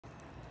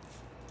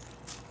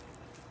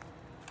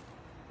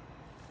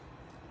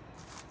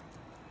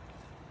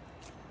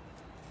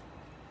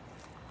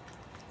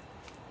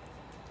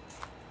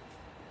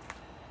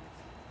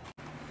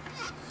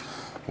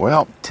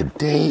Well,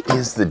 today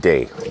is the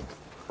day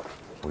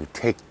we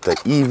take the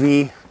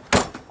EV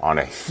on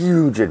a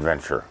huge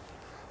adventure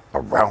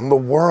around the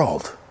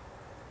world.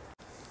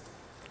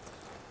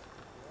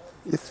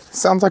 It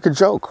sounds like a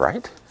joke,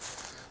 right?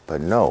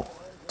 But no,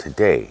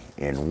 today,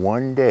 in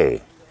one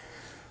day,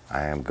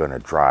 I am going to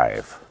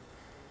drive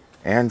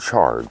and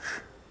charge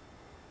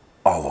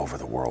all over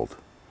the world,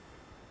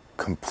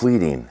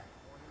 completing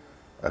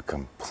a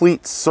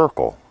complete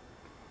circle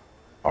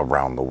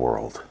around the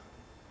world.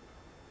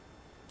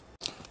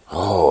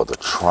 Oh, the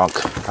trunk.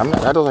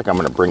 I don't think I'm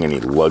going to bring any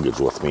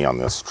luggage with me on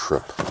this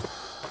trip.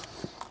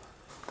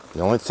 The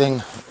only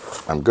thing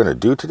I'm going to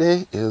do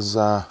today is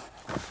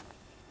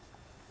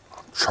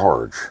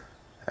charge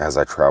as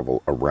I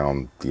travel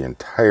around the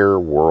entire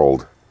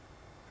world.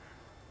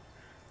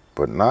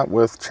 But not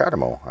with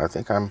Chademo. I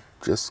think I'm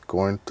just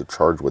going to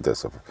charge with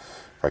this. If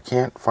I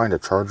can't find a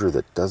charger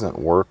that doesn't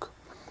work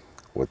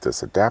with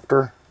this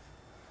adapter,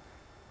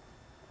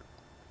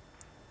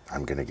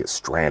 I'm going to get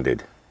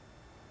stranded.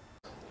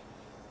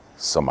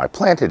 So my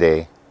plan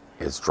today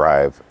is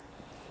drive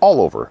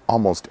all over,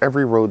 almost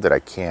every road that I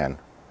can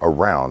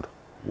around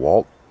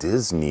Walt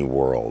Disney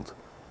World.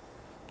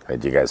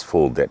 Had you guys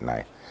fooled, didn't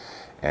I?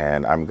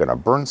 And I'm gonna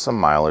burn some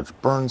mileage,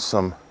 burn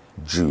some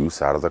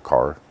juice out of the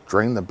car,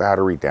 drain the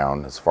battery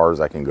down as far as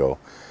I can go.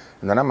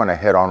 And then I'm gonna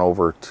head on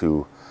over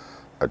to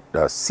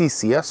a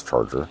CCS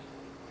charger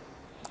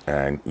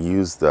and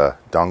use the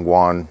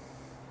Dongguan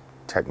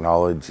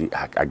technology.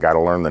 I gotta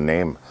learn the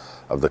name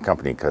of the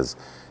company because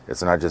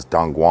it's not just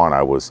Dongguan.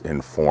 I was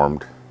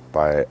informed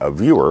by a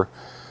viewer.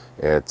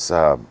 It's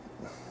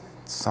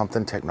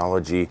something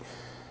technology.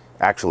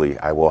 Actually,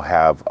 I will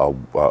have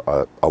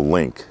a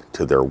link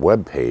to their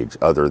webpage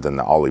other than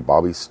the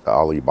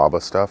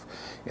Alibaba stuff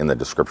in the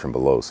description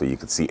below, so you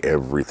can see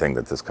everything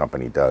that this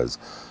company does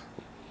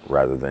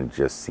rather than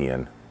just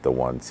seeing the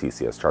one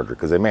CCS charger,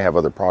 because they may have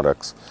other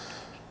products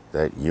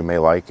that you may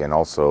like, and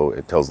also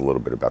it tells a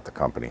little bit about the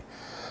company.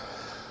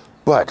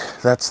 But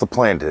that's the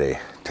plan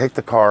today. Take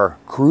the car,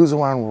 cruise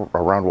around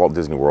Walt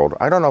Disney World.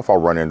 I don't know if I'll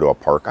run into a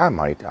park. I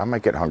might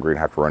get hungry and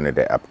have to run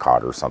into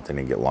Epcot or something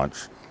and get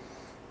lunch.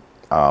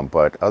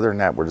 But other than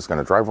that, we're just going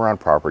to drive around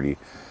property,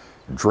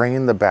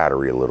 drain the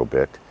battery a little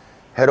bit,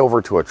 head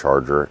over to a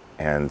charger,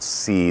 and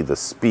see the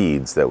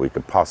speeds that we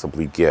could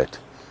possibly get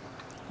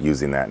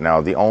using that. Now,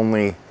 the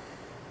only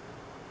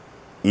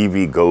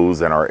EV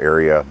goes in our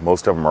area,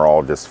 most of them are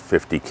all just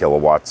 50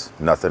 kilowatts,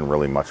 nothing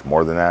really much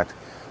more than that.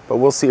 But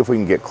we'll see if we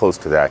can get close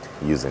to that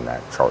using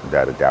that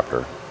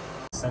adapter.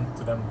 So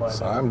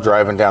I'm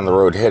driving down the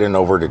road, heading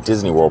over to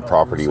Disney World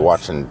property,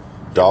 watching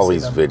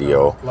Dolly's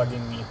video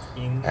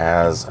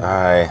as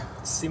I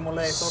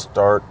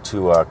start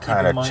to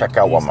kind of check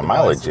out what my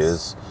mileage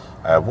is.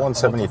 I have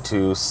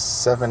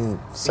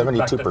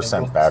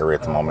 72% battery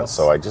at the moment,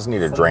 so I just need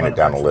to drain it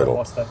down a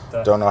little.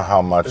 Don't know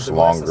how much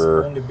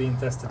longer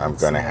I'm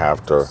going to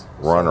have to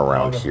run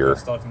around here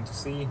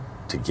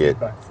to get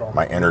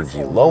my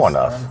energy low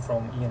enough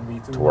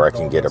to where I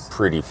can get a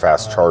pretty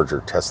fast charger,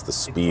 test the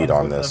speed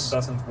on this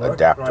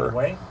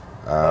adapter.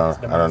 I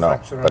don't know,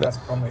 but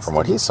from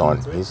what he's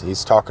saying,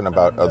 he's talking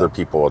about other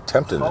people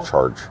attempting to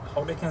charge.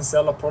 How they can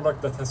sell a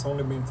product that has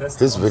only been tested.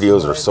 His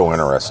videos are so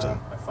interesting.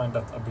 I find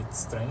that a bit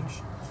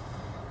strange.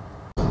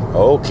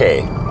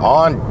 Okay,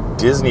 on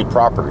Disney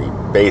property,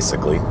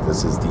 basically,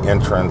 this is the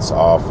entrance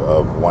off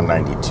of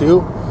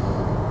 192.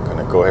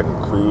 Gonna go ahead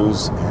and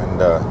cruise and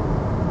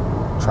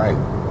try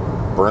and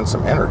burn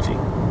some energy.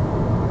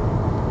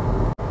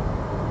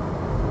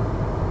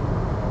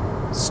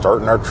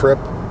 Starting our trip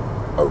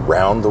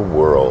around the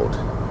world.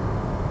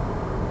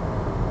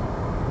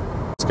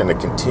 It's going to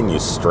continue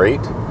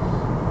straight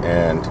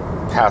and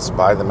pass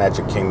by the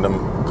Magic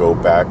Kingdom, go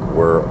back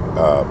where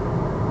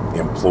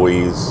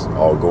employees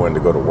all go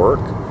to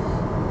work.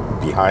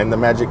 Behind the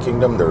Magic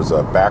Kingdom, there's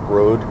a back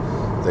road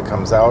that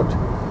comes out,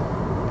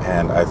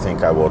 and I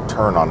think I will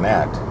turn on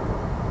that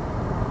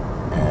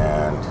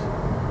and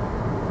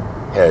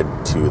head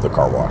to the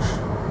car wash.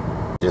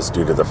 Just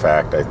due to the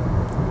fact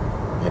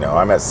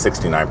I'm at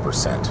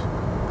 69%.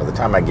 By the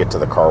time I get to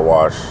the car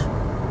wash,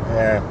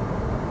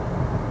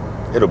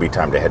 it'll be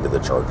time to head to the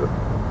charger.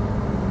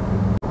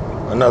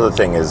 Another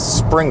thing is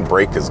spring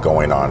break is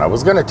going on. I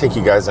was going to take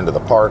you guys into the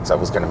parks. I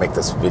was going to make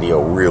this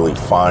video really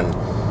fun,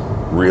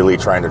 really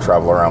trying to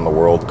travel around the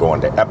world,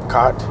 going to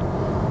Epcot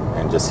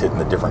and just hitting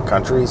the different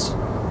countries.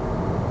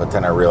 But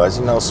then I realized,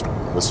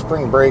 with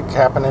spring break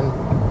happening,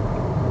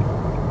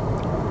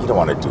 you don't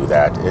want to do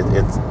that.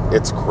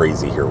 It's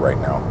crazy here right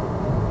now.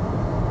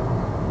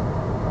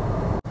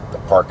 The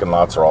parking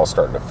lots are all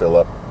starting to fill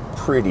up,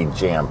 pretty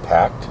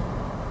jam-packed,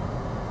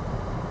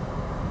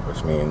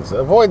 which means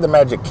avoid the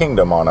Magic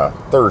Kingdom on a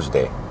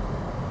Thursday.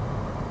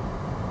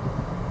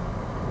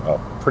 Well,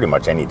 pretty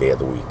much any day of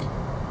the week.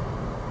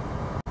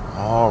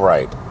 All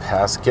right,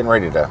 getting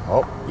ready to,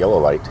 yellow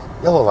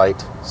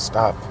light,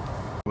 stop.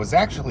 I was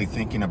actually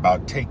thinking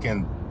about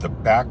taking the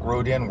back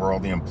road in where all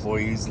the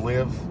employees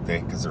live,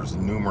 because there's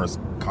numerous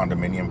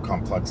condominium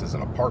complexes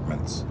and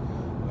apartments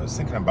I was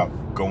thinking about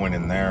going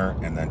in there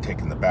and then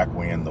taking the back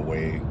way in the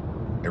way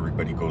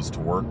everybody goes to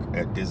work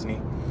at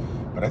Disney.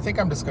 But I think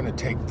I'm just going to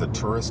take the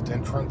tourist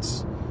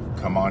entrance,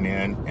 come on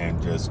in and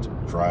just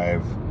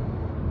drive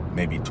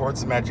maybe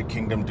towards the Magic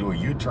Kingdom, do a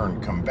U-turn,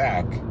 come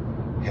back,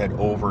 head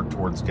over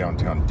towards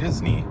downtown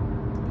Disney.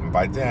 And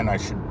by then I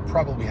should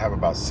probably have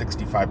about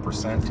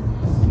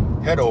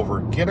 65%. Head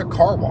over, get a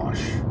car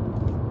wash,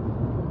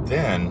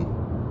 then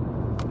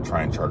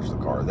try and charge the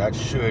car. That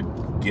should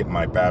get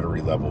my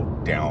battery level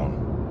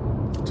down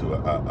to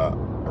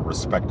a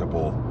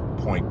respectable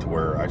point to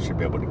where I should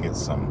be able to get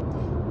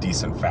some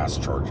decent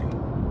fast charging,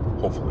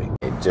 hopefully.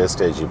 Just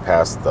as you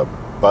pass the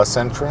bus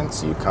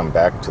entrance, you come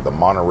back to the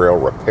monorail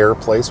repair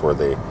place where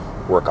they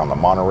work on the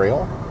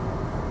monorail.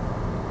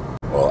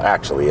 Well,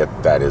 actually,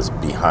 that is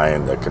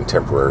behind the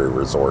Contemporary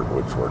Resort,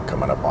 which we're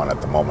coming up on at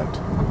the moment.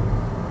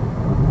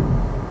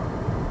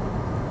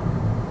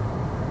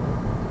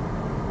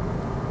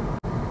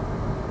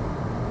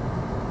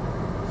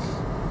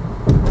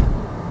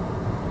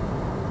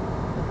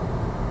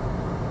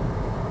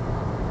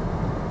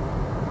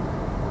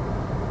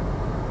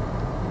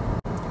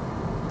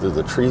 Through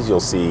the trees,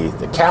 you'll see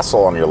the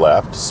castle on your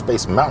left,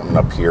 Space Mountain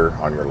up here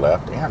on your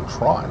left, and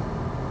Tron.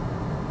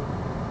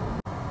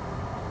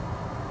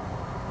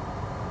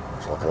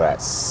 Look at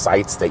that,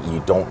 sights that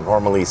you don't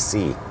normally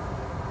see.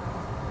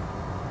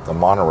 The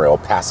monorail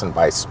passing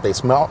by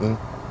Space Mountain.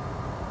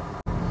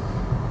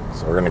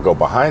 So we're going to go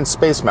behind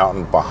Space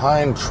Mountain,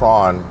 behind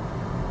Tron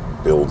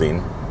building,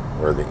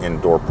 where the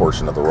indoor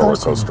portion of the roller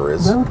coaster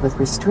is. Road with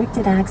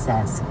restricted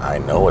access. I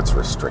know it's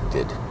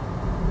restricted.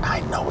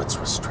 I know it's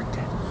restricted.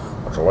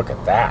 So look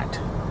at that.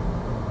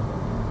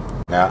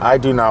 Now, I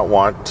do not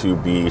want to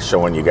be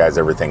showing you guys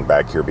everything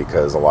back here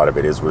because a lot of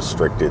it is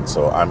restricted,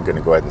 so I'm going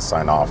to go ahead and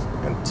sign off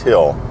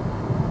until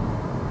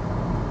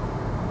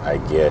I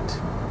get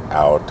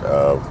out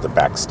of the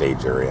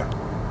backstage area.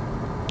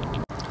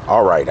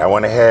 All right, I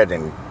went ahead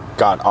and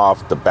got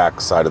off the back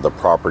side of the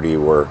property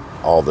where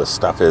all the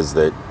stuff is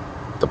that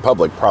the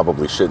public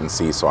probably shouldn't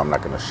see, so I'm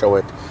not going to show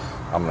it.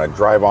 I'm going to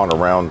drive on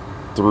around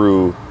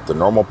through the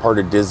normal part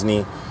of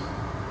Disney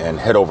and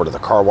head over to the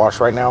car wash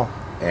right now,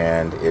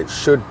 and it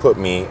should put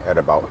me at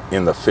about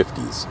in the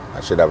 50s.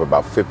 I should have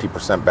about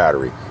 50%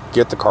 battery.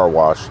 Get the car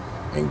wash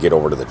and get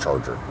over to the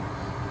charger.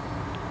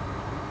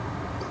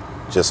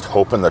 Just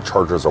hoping the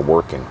chargers are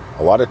working.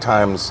 A lot of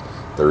times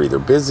they're either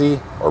busy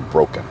or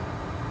broken.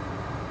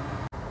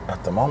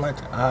 At the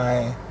moment,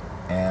 I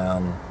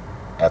am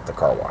at the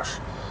car wash.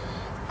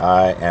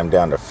 I am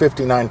down to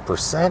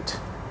 59%.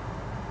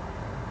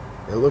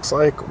 It looks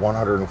like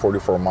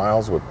 144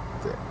 miles with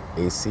the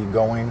AC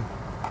going.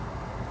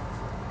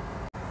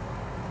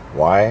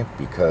 Why?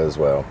 Because,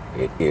 well,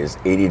 it is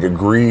 80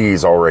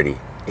 degrees already.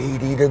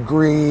 80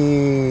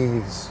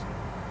 degrees.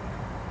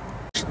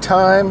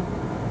 Time,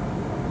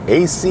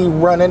 AC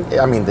running.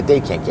 I mean, the day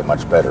can't get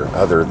much better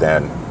other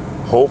than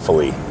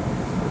hopefully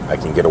I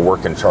can get a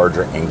working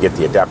charger and get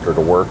the adapter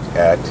to work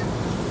at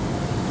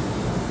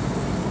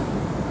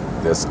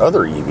this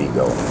other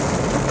EVgo.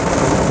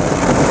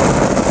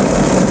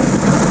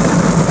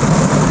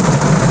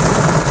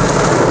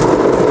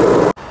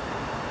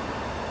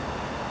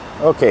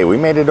 Okay, we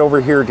made it over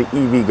here to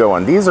EVgo,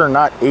 and these are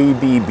not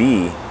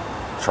ABB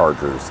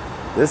chargers.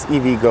 This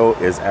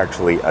EVgo is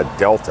actually a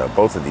Delta.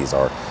 Both of these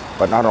are.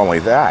 But not only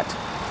that,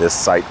 this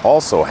site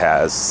also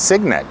has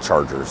Signet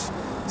chargers.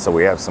 So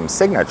we have some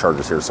Signet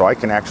chargers here, so I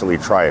can actually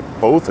try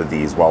both of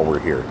these while we're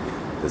here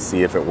to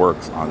see if it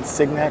works on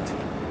Signet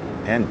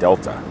and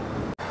Delta.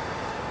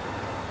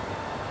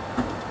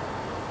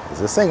 Is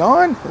this thing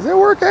on? Is it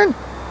working?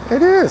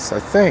 It is, I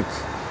think.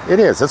 It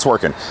is, it's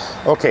working.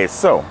 Okay,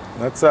 so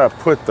let's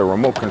put the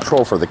remote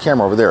control for the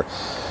camera over there.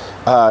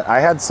 I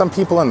had some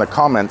people in the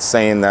comments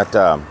saying that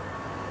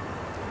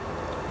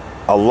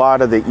a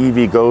lot of the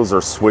EVgo's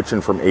are switching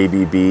from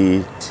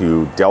ABB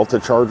to Delta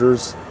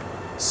chargers.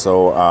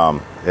 So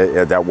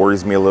that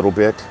worries me a little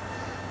bit,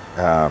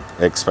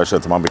 especially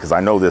at the moment, because I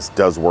know this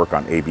does work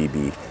on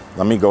ABB.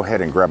 Let me go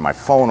ahead and grab my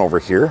phone over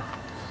here,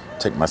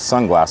 take my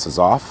sunglasses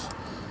off,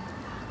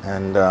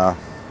 and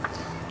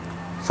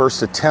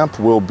first attempt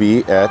will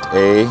be at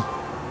a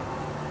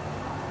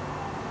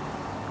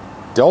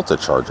Delta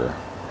charger.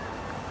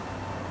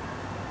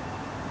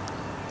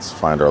 Let's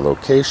find our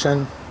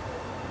location.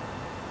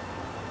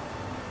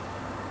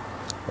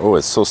 Oh,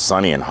 it's so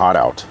sunny and hot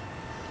out.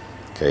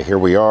 Okay, here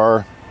we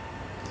are.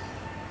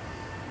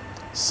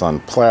 Sun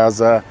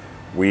Plaza.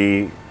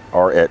 We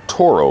are at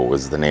Toro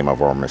is the name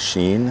of our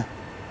machine.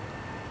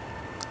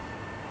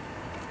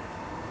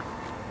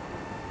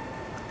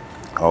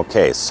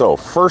 Okay, so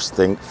first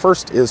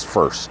is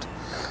first.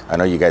 I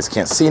know you guys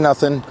can't see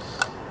nothing,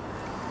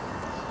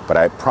 but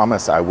I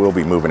promise I will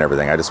be moving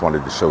everything. I just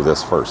wanted to show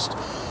this first.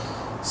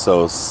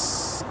 So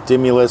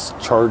stimulus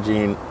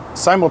charging,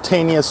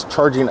 simultaneous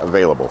charging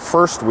available.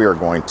 First, we are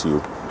going to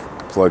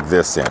plug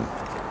this in.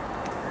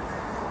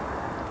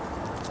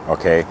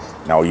 Okay,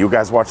 now you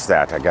guys watch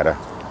that.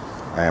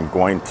 I am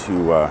going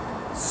to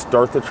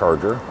start the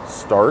charger.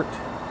 Start.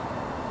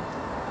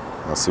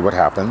 Let's see what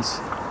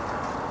happens.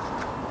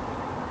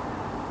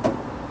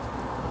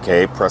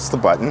 Okay, press the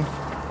button.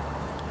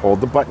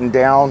 Hold the button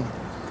down.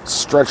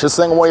 Stretch this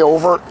thing way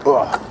over.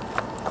 Ugh.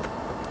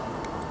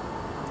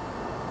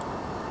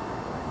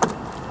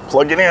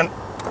 Plug it in.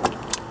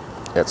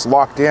 It's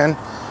locked in.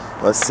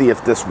 Let's see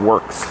if this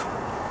works.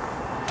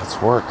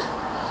 Let's work.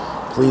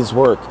 Please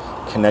work.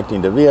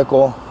 Connecting to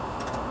vehicle.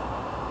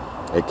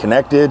 It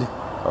connected.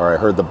 All right, I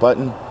heard the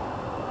button.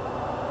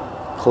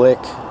 Click.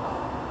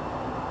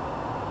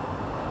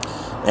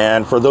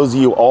 And for those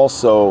of you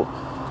also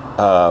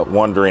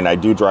wondering, I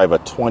do drive a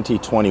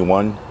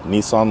 2021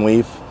 Nissan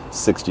Leaf,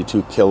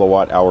 62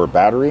 kilowatt hour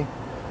battery.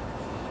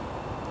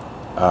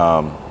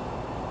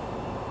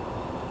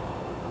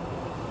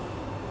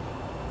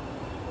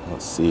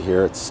 Let's see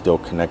here, it's still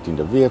connecting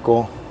to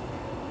vehicle.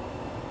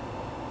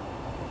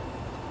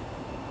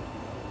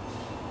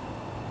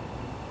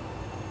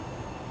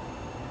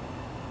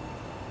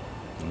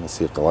 Let me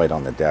see if the light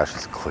on the dash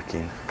is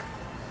clicking.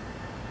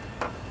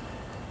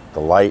 The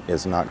light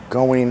is not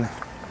going.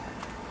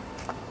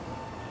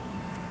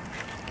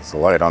 Is the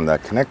light on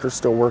that connector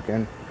still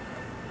working?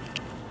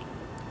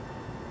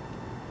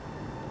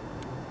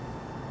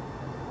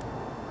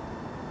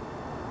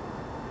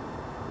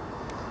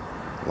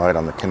 Light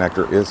on the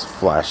connector is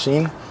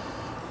flashing.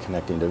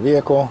 Connecting to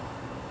vehicle.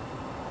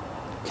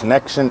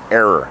 Connection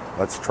error.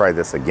 Let's try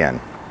this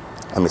again.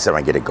 Let me see if I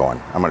can get it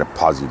going. I'm going to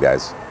pause you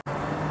guys.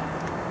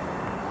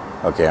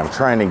 Okay, I'm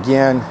trying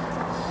again.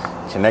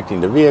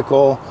 Connecting to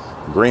vehicle.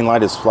 Green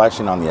light is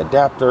flashing on the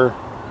adapter.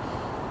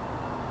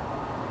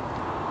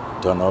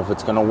 Don't know if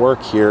it's going to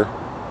work here.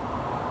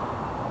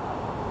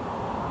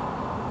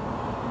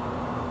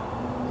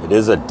 It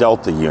is a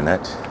Delta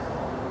unit.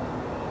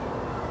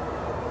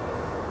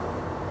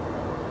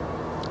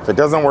 If it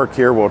doesn't work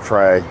here, we'll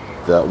try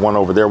the one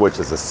over there, which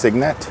is a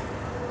Signet.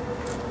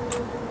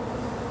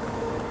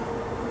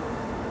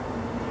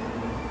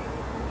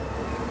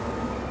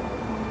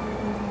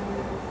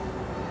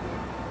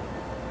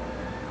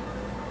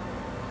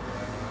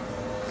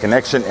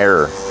 Connection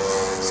error.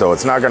 So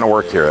it's not going to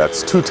work here.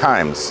 That's 2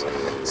 times.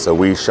 So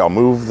we shall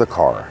move the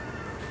car.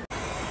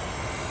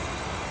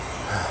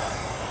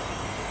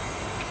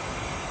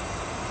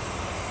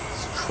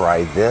 Let's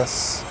try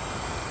this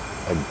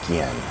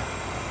again.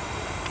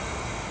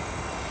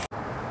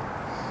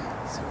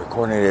 So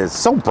recording it is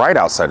so bright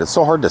outside. It's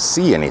so hard to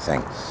see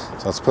anything.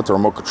 So let's put the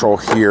remote control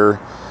here.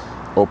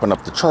 Open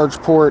up the charge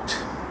port.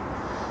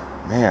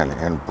 Man,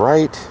 and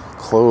bright.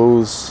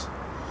 Close.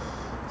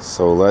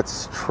 So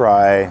let's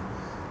try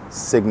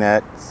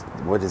Signet.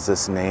 What is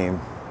this name?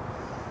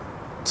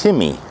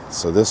 Timmy.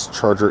 So this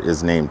charger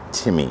is named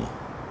Timmy.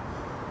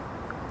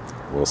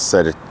 We'll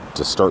set it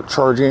to start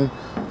charging.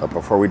 But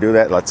before we do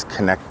that, let's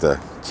connect the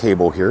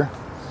cable here.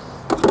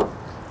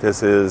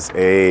 This is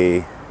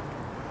I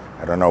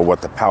don't know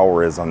what the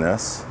power is on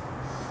this,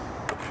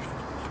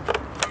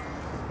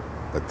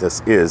 but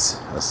this is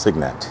a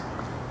Signet.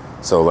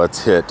 So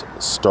let's hit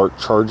start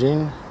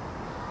charging.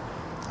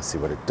 Let's see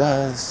what it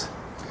does.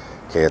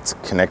 Okay, it's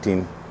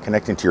connecting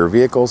to your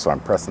vehicle, so I'm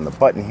pressing the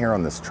button here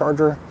on this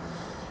charger.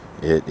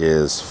 It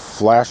is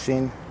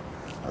flashing.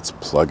 Let's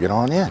plug it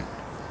on in.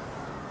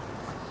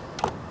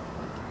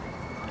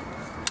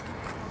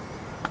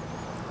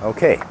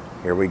 Okay,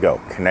 here we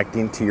go.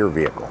 Connecting to your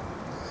vehicle.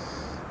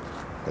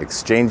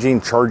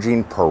 Exchanging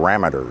charging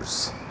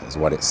parameters is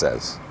what it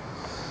says.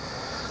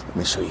 Let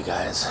me show you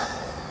guys.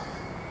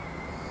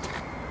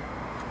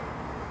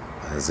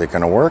 Is it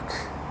gonna work?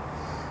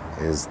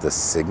 Is the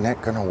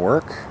Signet gonna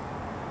work?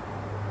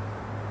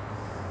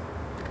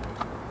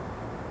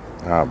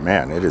 Oh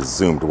man, it is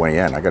zoomed way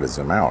in. I gotta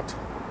zoom out.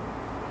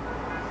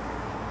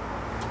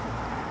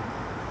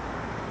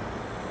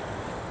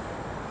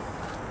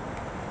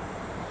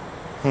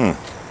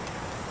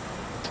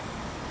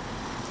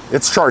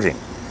 It's charging.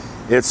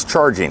 It's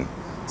charging.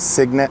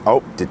 Signet,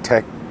 oh,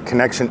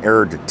 connection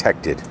error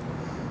detected.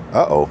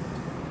 Uh-oh.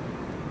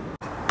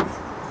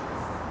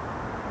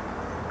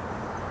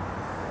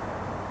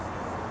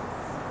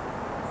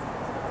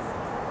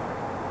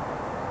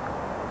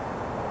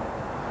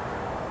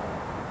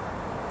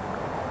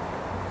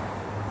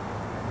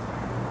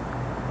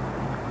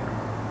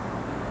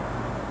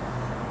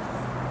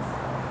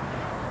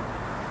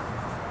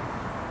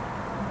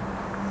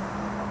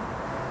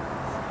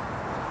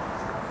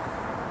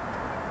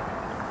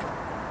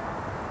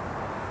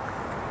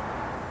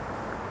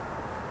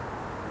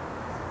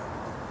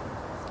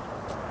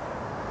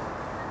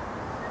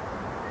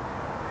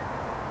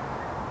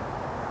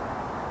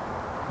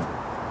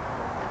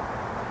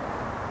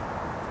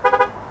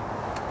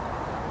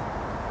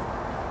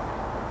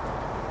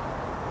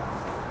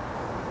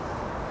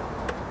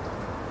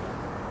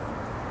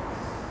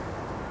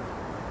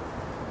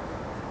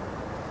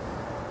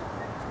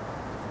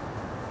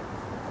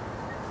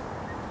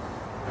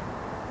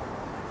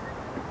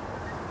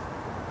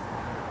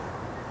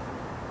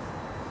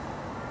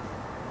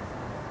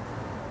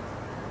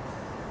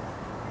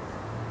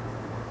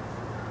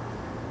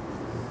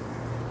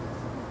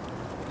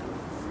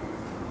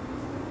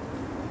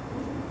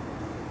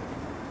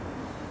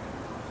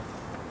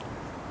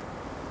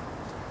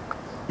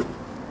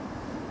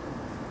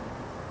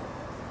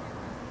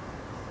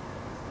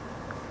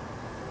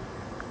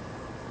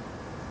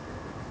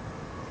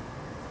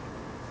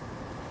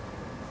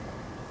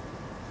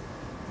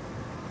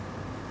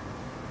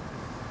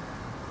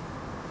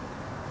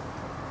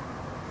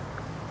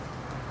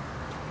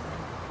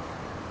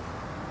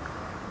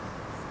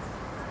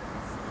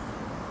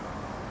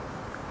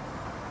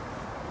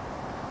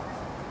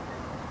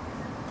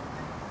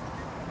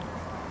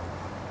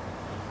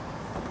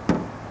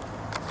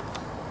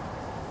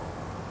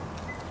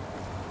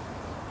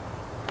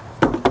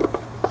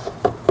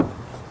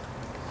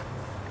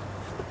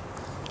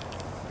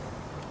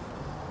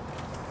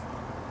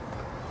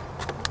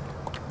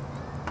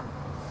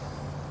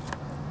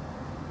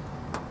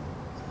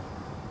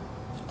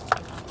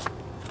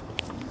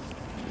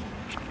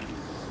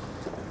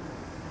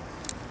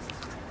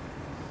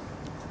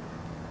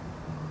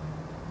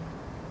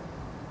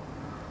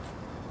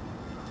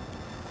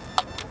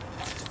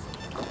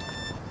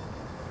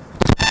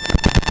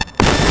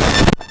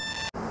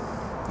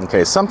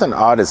 Okay, something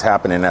odd is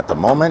happening at the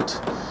moment.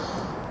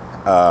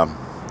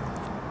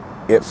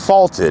 It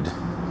faulted,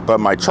 but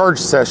my charge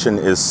session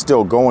is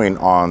still going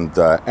on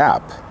the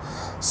app.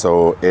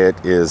 So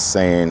it is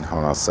saying,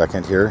 hold on a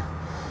second here.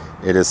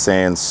 It is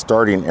saying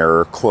starting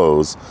error,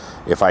 close.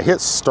 If I hit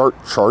start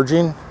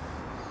charging,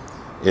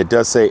 it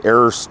does say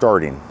error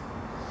starting.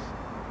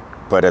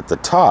 But at the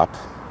top,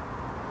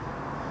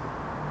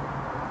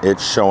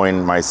 it's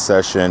showing my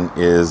session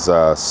is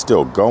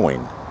still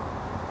going.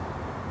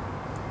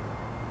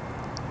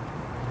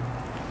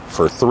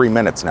 For 3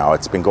 minutes now.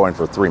 It's been going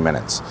for 3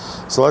 minutes.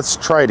 So let's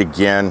try it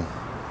again.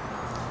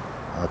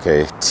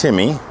 Okay,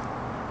 Timmy.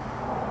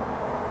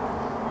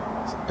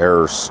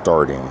 Error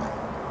starting.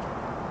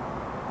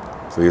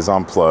 Please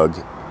unplug.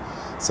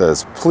 It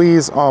says,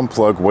 please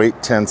unplug,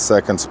 wait 10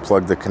 seconds,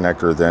 plug the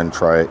connector, then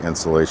try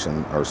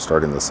installation or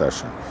starting the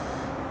session.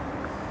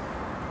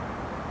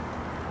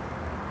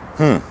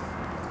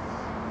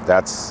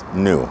 That's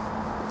new.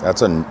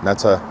 That's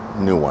a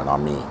new one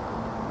on me.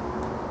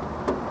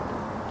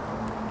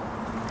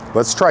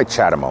 Let's try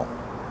Chademo.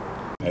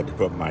 I had to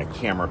put my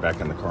camera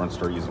back in the car and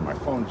start using my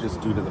phone just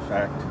due to the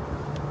fact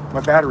my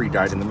battery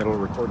died in the middle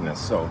of recording this.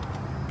 So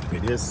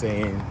it is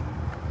saying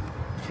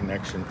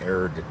connection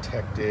error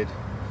detected.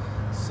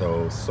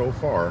 So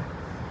far,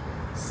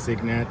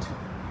 Signet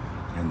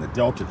and the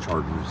Delta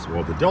chargers,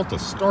 well, the Delta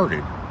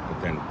started,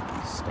 but then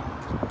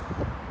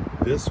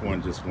stopped. This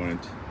one just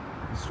went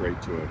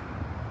straight to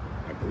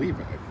I believe,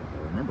 if I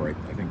remember right,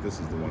 I think this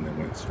is the one that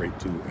went straight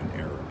to an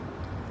error.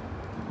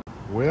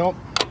 Well,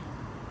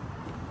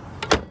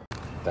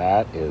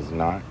 that is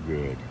not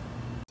good.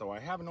 So I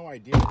have no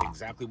idea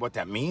exactly what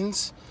that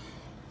means.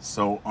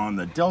 So on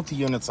the Delta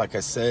units, like I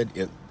said,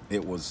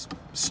 it was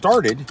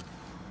started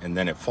and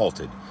then it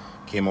faulted.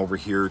 Came over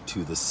here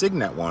to the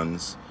Signet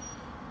ones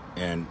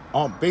and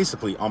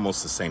basically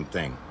almost the same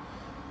thing.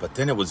 But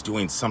then it was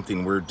doing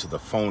something weird to the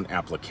phone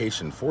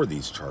application for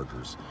these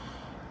chargers.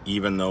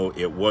 Even though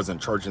it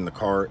wasn't charging the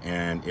car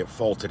and it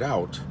faulted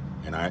out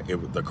and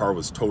the car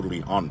was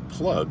totally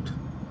unplugged.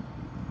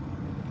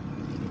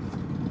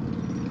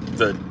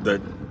 The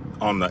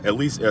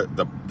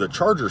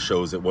charger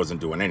shows it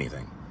wasn't doing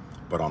anything,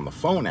 but on the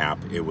phone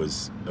app it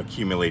was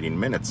accumulating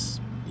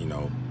minutes, you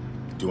know,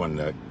 doing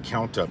the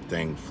count up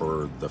thing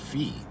for the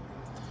fee,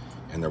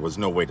 and there was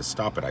no way to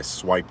stop it. I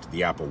swiped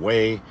the app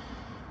away,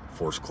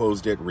 force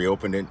closed it,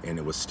 reopened it, and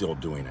it was still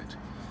doing it.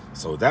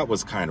 So that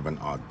was kind of an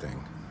odd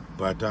thing.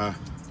 But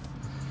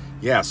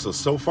yeah,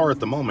 so far at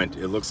the moment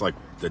it looks like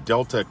the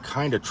Delta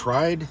kind of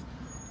tried,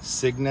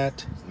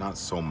 Signet not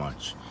so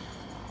much.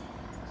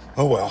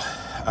 Oh well,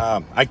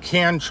 I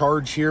can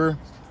charge here.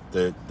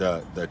 The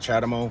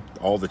Chademo,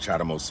 all the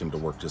Chademos seem to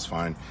work just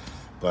fine,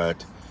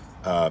 but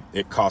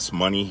it costs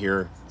money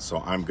here.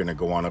 So I'm gonna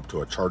go on up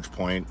to a charge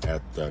point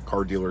at the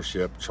car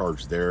dealership,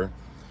 charge there,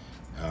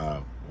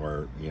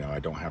 where, you know, I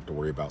don't have to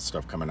worry about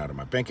stuff coming out of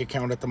my bank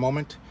account at the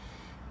moment,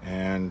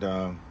 and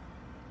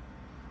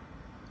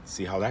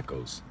see how that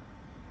goes.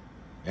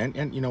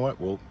 And you know what?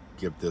 We'll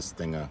give this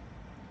thing a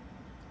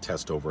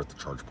test over at the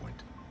charge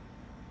point.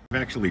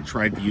 I've actually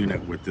tried the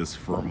unit with this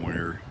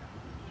firmware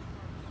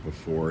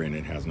before and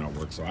it has not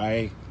worked, so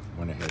I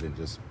went ahead and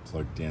just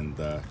plugged in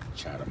the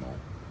Chademo.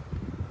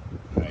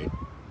 I'm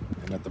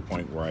at the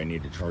point where I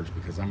need to charge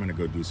because I'm going to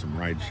go do some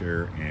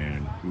rideshare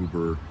and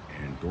Uber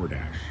and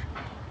DoorDash.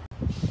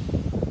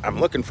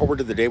 I'm looking forward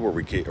to the day where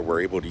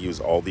we're able to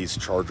use all these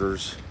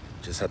chargers.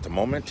 Just at the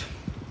moment,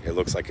 it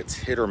looks like it's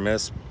hit or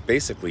miss.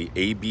 Basically,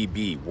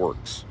 ABB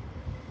works.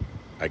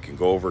 I can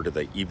go over to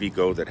the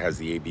EVgo that has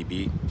the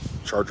ABB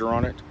charger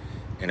on it,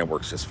 and it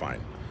works just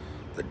fine.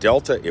 The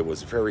Delta, it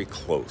was very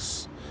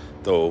close,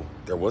 though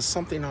there was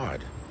something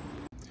odd.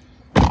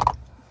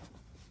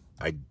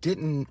 I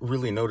didn't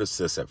really notice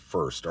this at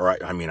first,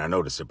 or I mean, I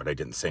noticed it, but I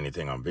didn't say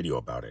anything on video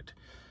about it.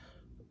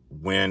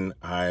 When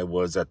I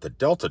was at the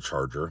Delta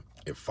charger,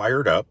 it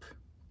fired up,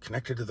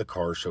 connected to the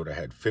car, showed I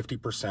had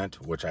 50%,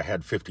 which I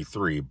had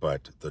 53,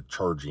 but the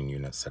charging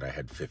unit said I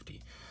had 50.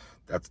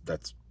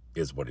 That's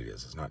what it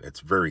is. It's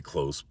very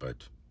close,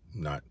 but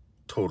not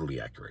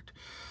totally accurate.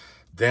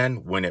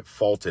 Then when it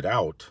faulted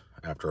out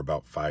after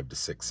about 5 to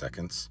 6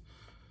 seconds,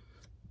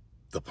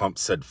 the pump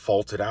said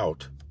faulted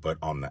out, but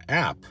on the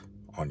app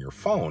on your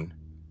phone,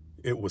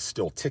 it was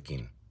still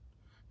ticking.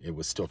 It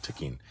was still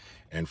ticking.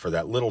 And for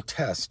that little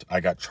test, I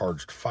got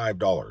charged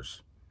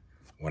 $5.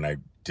 When I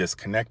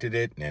disconnected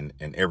it and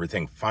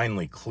everything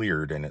finally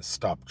cleared and it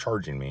stopped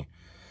charging me,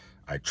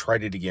 I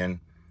tried it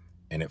again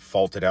and it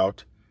faulted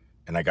out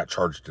and I got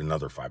charged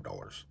another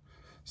 $5.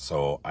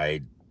 So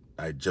I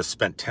just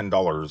spent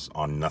 $10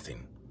 on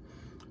nothing,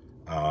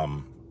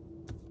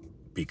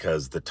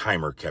 because the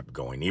timer kept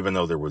going. Even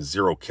though there was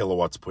 0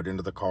 kilowatts put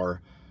into the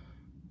car,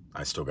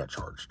 I still got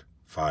charged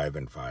 5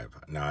 and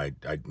 5. Now,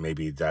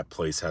 maybe that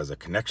place has a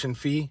connection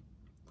fee.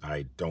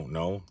 I don't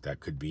know. That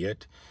could be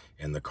it.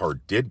 And the car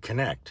did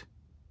connect.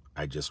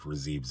 I just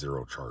received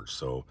 0 charge.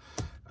 So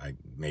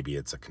maybe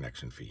it's a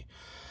connection fee.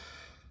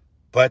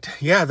 But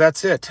yeah,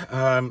 that's it.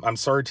 I'm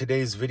sorry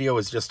today's video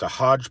is just a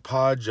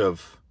hodgepodge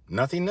of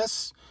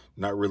nothingness.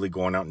 not really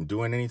going out and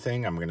doing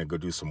anything. I'm going to go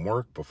do some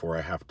work before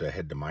I have to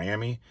head to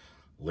Miami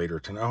later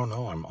tonight. Oh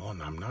no, I'm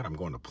not. I'm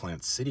going to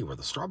Plant City where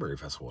the Strawberry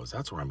Festival is.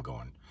 That's where I'm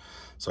going.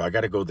 So I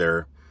got to go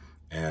there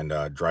and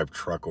drive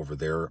truck over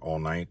there all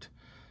night.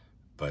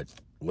 But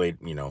late,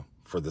 you know,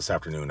 for this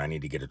afternoon, I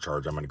need to get a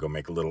charge. I'm going to go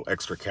make a little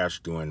extra cash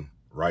doing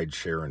ride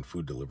share and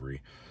food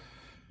delivery.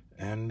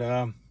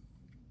 And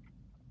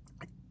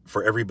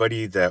for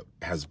everybody that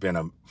has been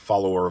a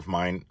follower of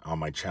mine on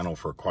my channel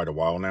for quite a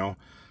while now,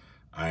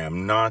 I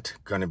am not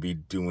going to be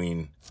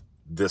doing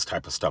this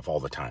type of stuff all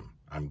the time.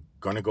 I'm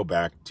going to go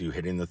back to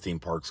hitting the theme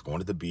parks, going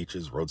to the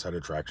beaches, roadside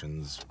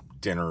attractions,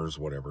 dinners,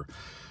 whatever.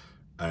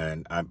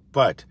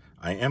 But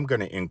I am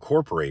going to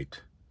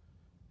incorporate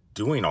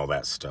doing all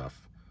that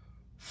stuff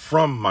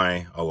from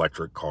my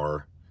electric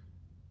car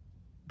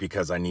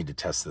because I need to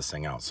test this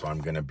thing out. So I'm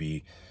going to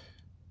be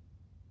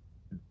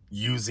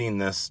using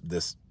this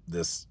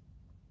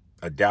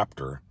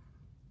adapter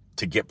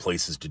to get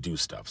places to do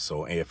stuff.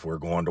 So if we're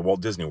going to Walt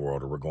Disney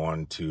World, or we're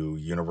going to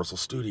Universal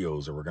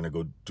Studios, or we're going to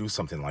go do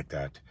something like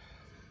that,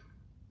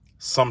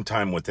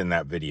 sometime within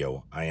that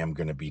video, I am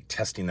going to be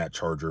testing that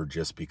charger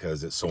just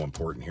because it's so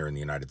important here in the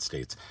United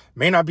States.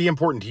 May not be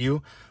important to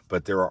you,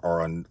 but there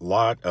are a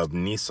lot of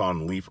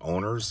Nissan Leaf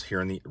owners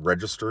here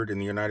registered in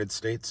the United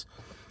States.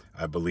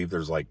 I believe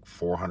there's like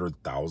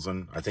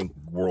 400,000. I think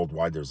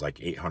worldwide there's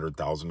like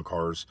 800,000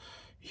 cars.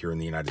 Here in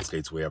the United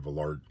States, we have a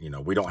large, you know,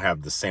 we don't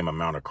have the same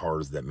amount of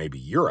cars that maybe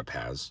Europe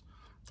has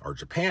or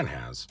Japan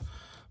has,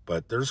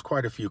 but there's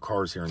quite a few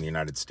cars here in the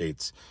United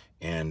States,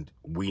 and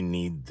we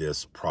need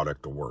this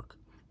product to work.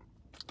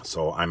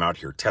 So I'm out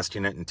here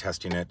testing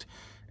it,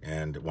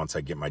 and once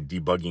I get my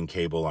debugging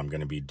cable, I'm going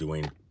to be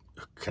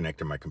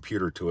connecting my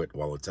computer to it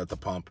while it's at the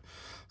pump.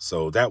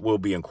 So that will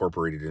be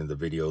incorporated into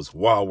the videos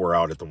while we're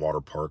out at the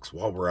water parks,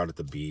 while we're out at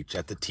the beach,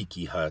 at the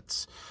tiki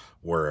huts,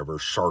 wherever,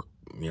 shark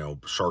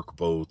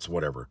boats,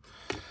 whatever.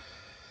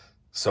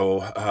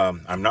 So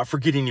I'm not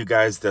forgetting you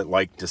guys that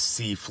like to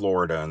see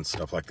Florida and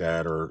stuff like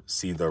that, or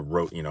see the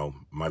road, you know,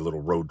 my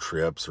little road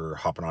trips or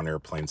hopping on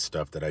airplane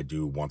stuff that I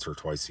do once or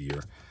twice a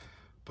year.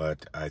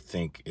 But I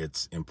think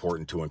it's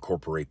important to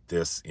incorporate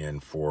this in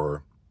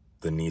for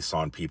the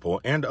Nissan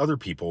people and other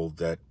people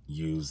that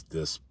use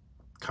this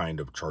kind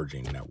of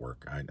charging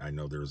network. I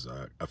know there's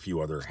a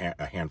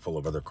handful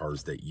of other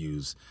cars that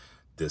use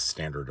this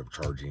standard of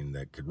charging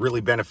that could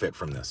really benefit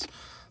from this.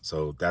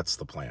 So that's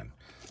the plan.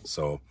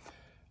 So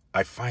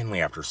I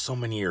finally, after so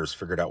many years,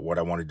 figured out what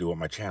I want to do with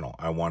my channel.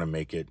 I want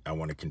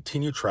to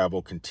continue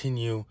travel,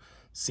 continue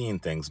seeing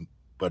things,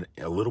 but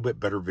a little bit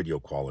better video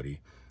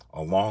quality,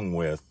 along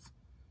with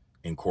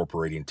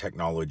incorporating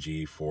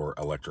technology for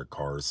electric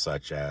cars,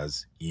 such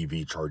as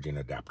EV charging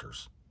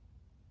adapters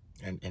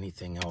and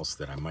anything else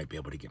that I might be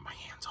able to get my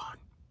hands on.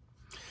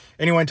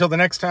 Anyway, until the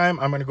next time,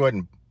 I'm going to go ahead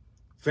and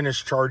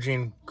finish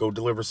charging, go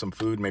deliver some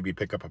food, maybe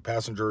pick up a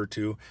passenger or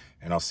two,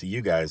 and I'll see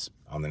you guys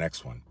on the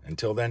next one.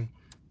 Until then,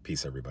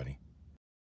 peace, everybody.